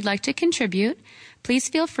 or if you'd like to contribute, please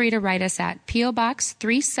feel free to write us at P.O. Box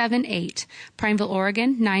 378, Prineville,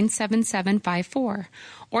 Oregon 97754,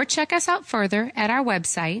 or check us out further at our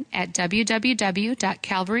website at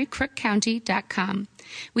www.calvarycrookcounty.com.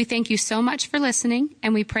 We thank you so much for listening,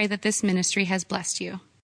 and we pray that this ministry has blessed you.